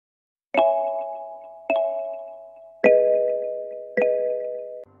She loves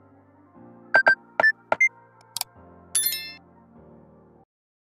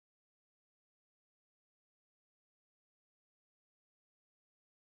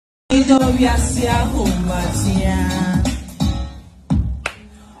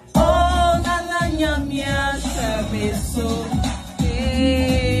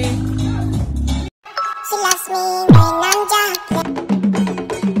me when I'm juggling.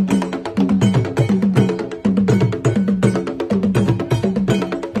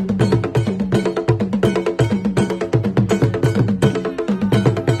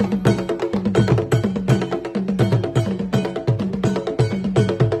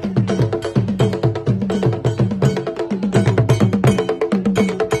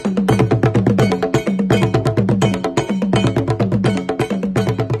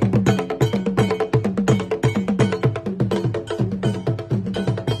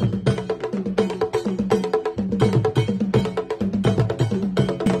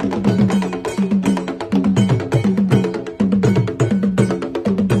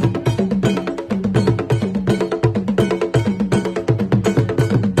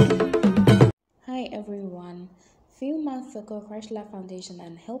 Hi everyone. Few months ago, Chrysler Foundation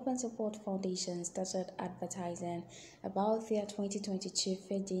and Help and Support Foundation started advertising about their 2022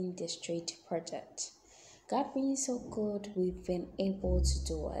 Feeding the Street project. God being so good, we've been able to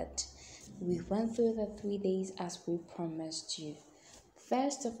do it. We went through the 3 days as we promised you.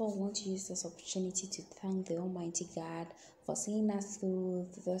 First of all, I want to use this opportunity to thank the Almighty God for seeing us through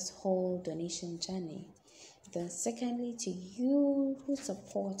this whole donation journey. Then secondly, to you who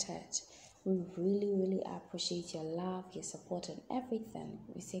supported, we really appreciate your love, your support and everything.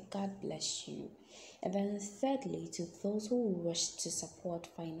 We say God bless you. And then thirdly, to those who wish to support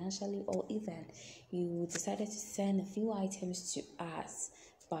financially, or even you decided to send a few items to us,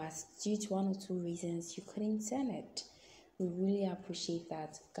 but due to one or two reasons you couldn't send it. We really appreciate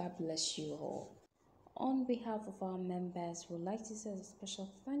that. God bless you all. On behalf of our members, we would like to say a special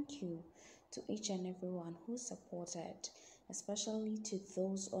thank you to each and everyone who supported, especially to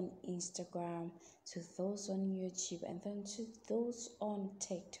those on Instagram, to those on YouTube, and then to those on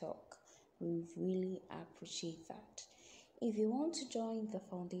TikTok. We really appreciate that. If you want to join the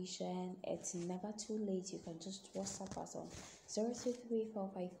foundation, it's never too late. You can just WhatsApp us on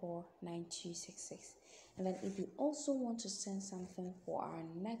 023-454-9266. And then if you also want to send something for our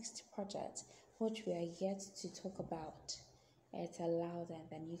next project, which we are yet to talk about, it's allowed, and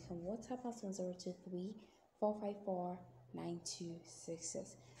then you can WhatsApp us on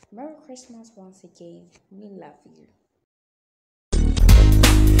 023-454-9266. Merry Christmas once again. We love you.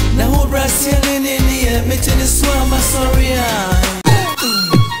 Now Brazil in India, meeting the swam, sorry.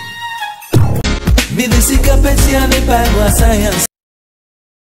 Me the sick up at the Bible science.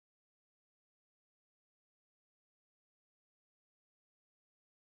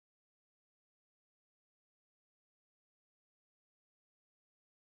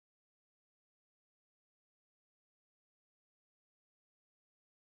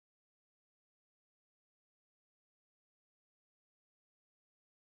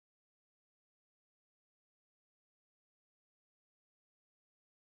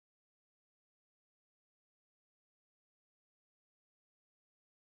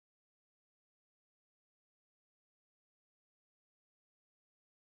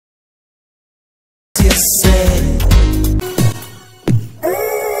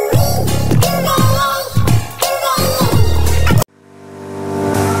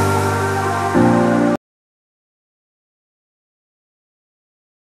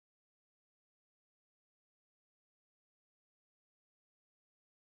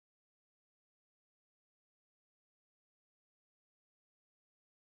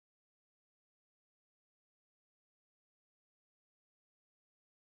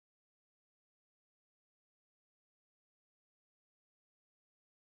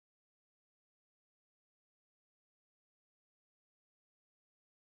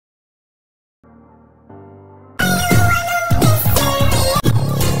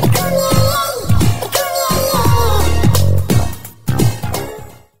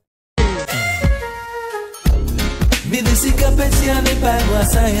 Me the sick up at the Bible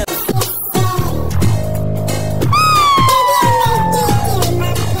science.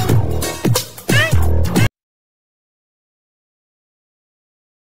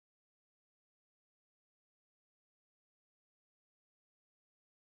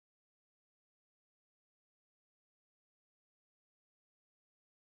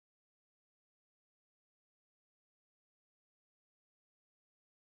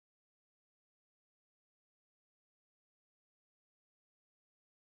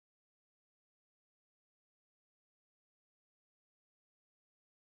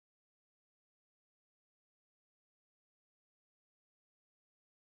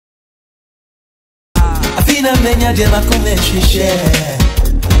 Afina menya de makume shishe.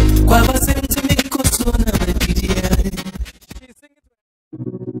 Kwa base mtumi kusuna media.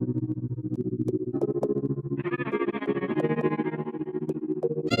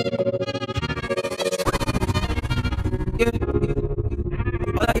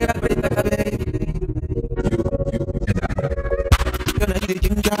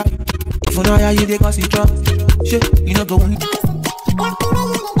 For now, you dey cause it drop. Shit, you know go on.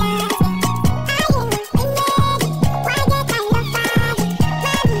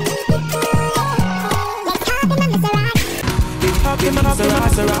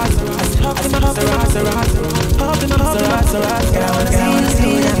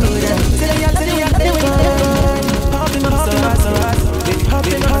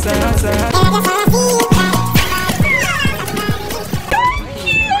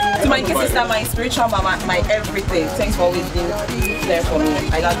 To my kid sister, my spiritual mama, my everything. Thanks for always being there for me.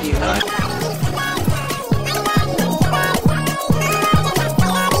 I love you.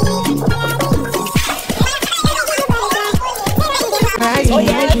 Oh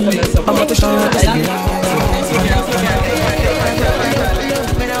yeah, I'm about to show you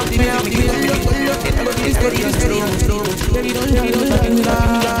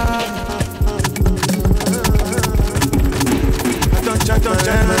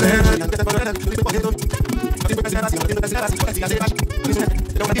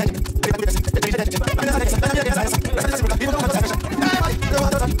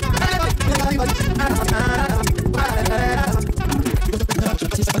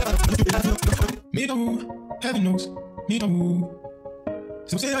Me no, heaven knows, me no.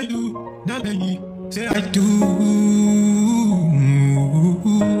 So say I do, not me, say I do.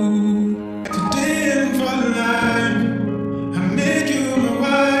 Today and for life, I make you my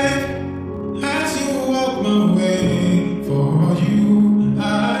wife. As you walk my way, for you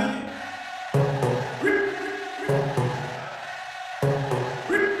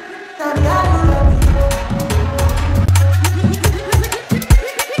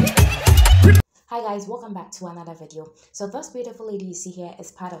Hi guys, welcome back to another video. So this beautiful lady you see here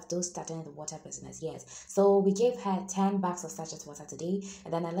is part of those starting the water business. Yes, so we gave her 10 bags of sachet water today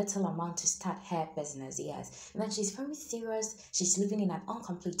and then a little amount to start her business. Yes, and then she's very serious. She's living in an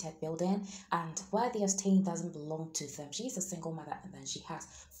uncompleted building and where they are staying doesn't belong to them. She's a single mother and then she has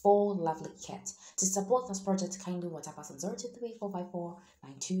 4 lovely kids. To support this project, kindly WhatsApp us on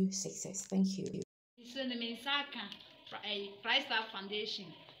 023-454-9266. Thank you. So the Minsaka Price Lab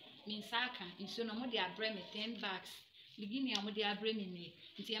Foundation Minsaka so no more they are bring me 10 bags. Beginning of they are bringing me.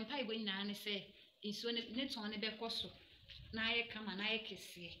 It's empire when Nana say in so net on a becoso. Nae come and I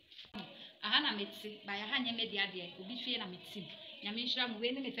kiss ye. A hana metsi by a hanya media dear, who be fair and metsi. Yamisha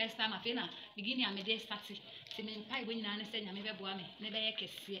when the first time I feel beginning of my day started. Semen pie when Nana said Yameva Boame, never a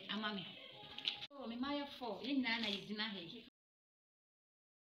kiss ye, a mammy. Oh, me Maya 4 in Nana is denied.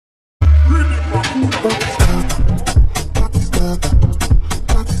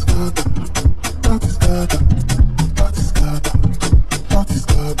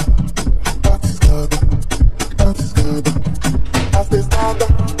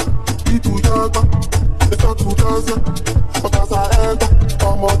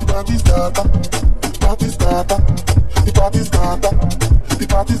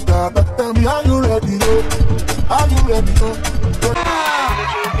 Tell me, are you ready? Are you ready?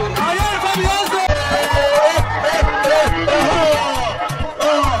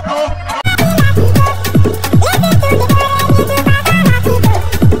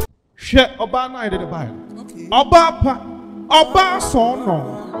 Share Oba na the Bible. Oba pa, Oba son no.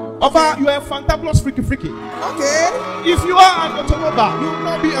 Oba, you are a fantabulous freaky. Okay. If you are an automobile, you will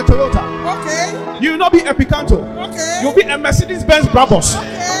not be a Toyota. Okay. You will not be a Picanto. Okay. You will be a Mercedes-Benz Brabus.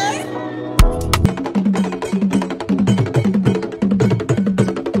 Okay.